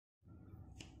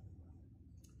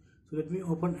So let me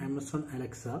open Amazon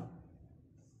Alexa.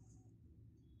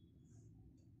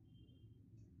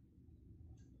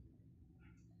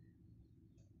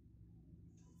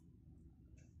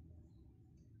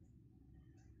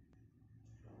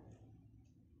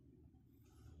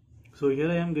 So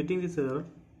here I am getting this error.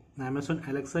 Amazon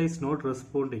Alexa is not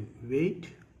responding. Wait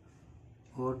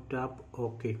or tap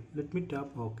OK. Let me tap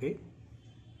OK.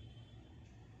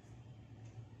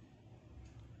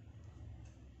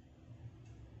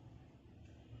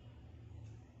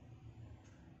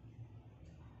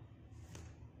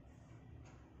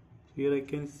 Here I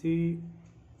can see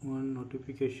one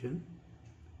notification.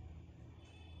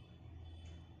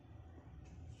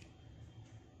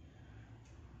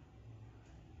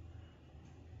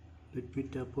 Let me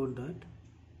tap on that.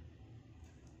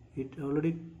 It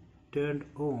already turned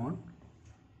on.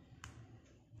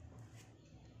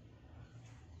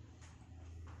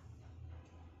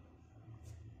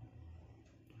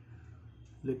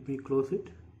 Let me close it.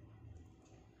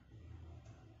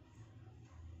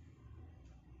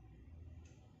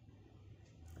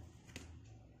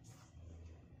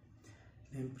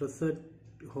 And press and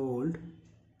hold,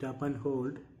 tap and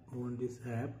hold on this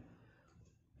app,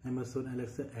 Amazon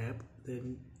Alexa app,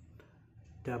 then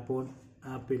tap on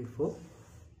app info.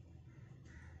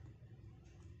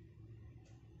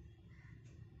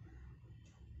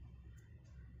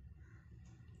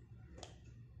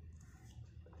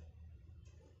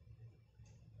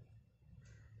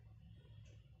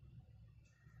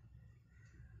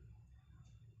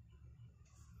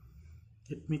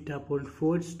 Let me tap on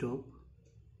forward stop.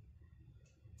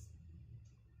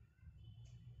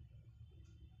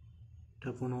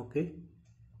 Tap on OK.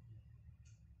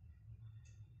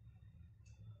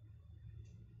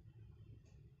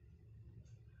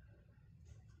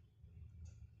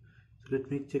 So let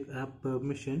me check app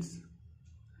permissions,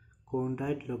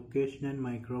 contact, location and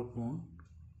microphone.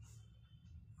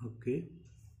 Okay.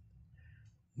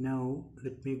 Now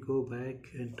let me go back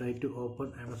and try to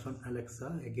open Amazon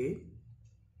Alexa again.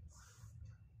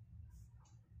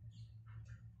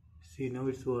 See, now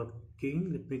it's working.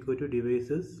 Let me go to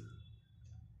devices.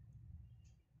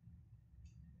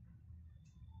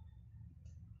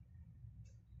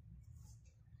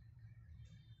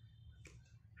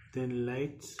 Then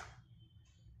lights.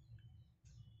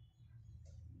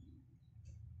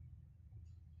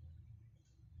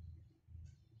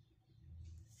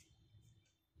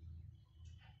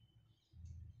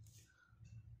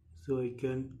 So I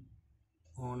can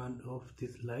on and off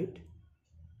this light.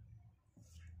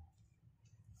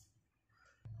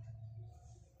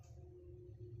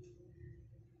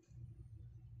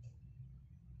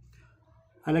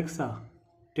 Alexa,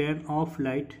 turn off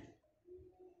light.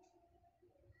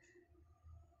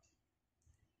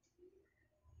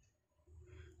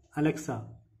 Alexa,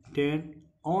 turn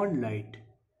on light.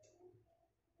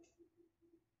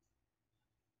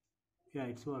 Yeah,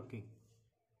 it's working.